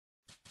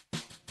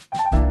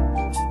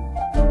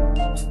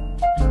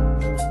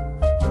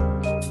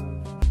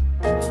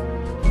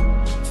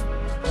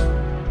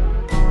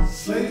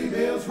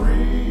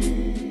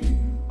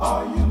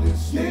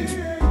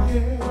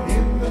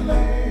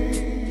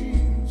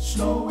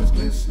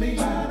glistening,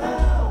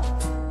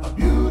 a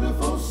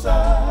beautiful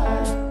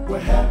sight. We're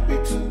happy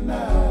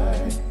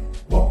tonight,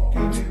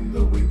 walking in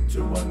the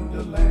winter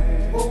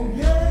wonderland. Oh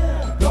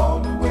yeah,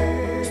 gone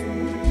away,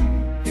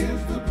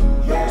 here's the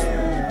blue,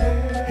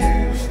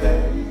 here to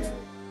stay.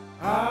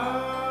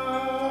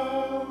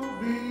 I'll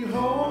be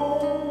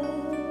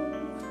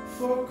home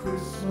for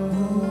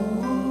Christmas.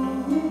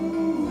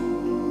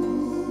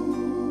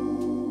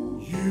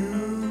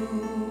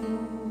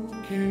 You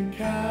can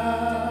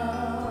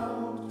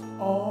count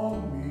on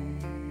me.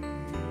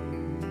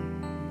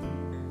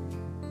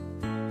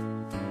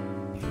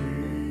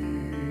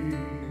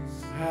 Please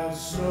have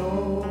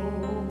snow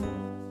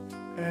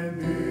and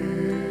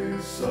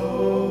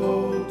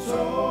mistletoe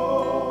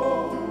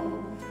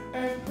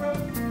and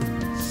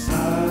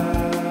silent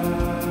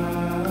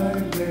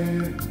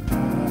night,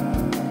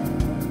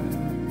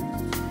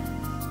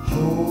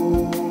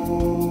 holy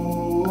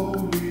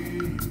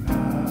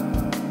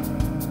night.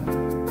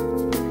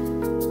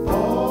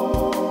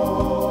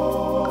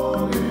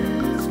 All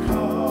is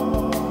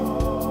calm,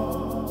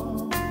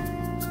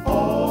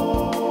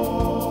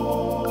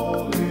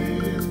 all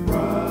is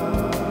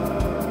bright,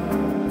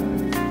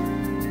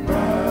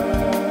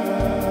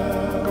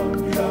 round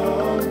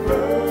young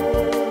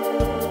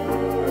virgin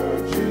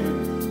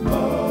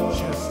love.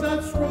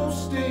 Chestnuts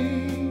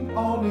roasting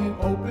on an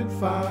open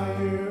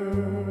fire,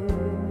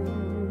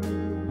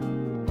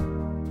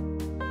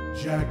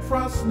 Jack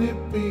Frost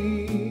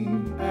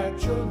nipping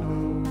at your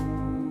nose,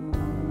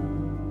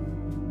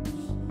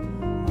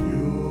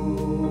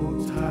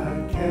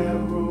 Yuletide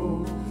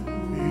carols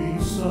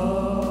being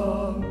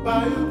sung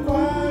by a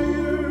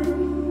choir,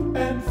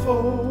 and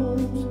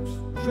folks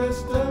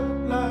dressed up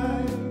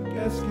like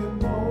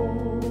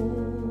Eskimos.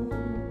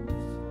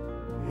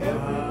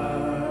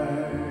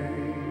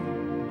 Everybody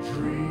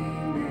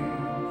dreaming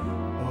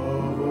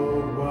of a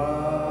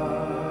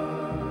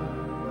white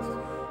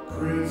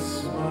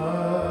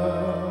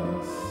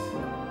Christmas,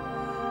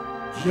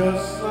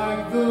 just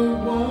like the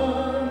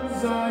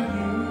ones I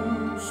used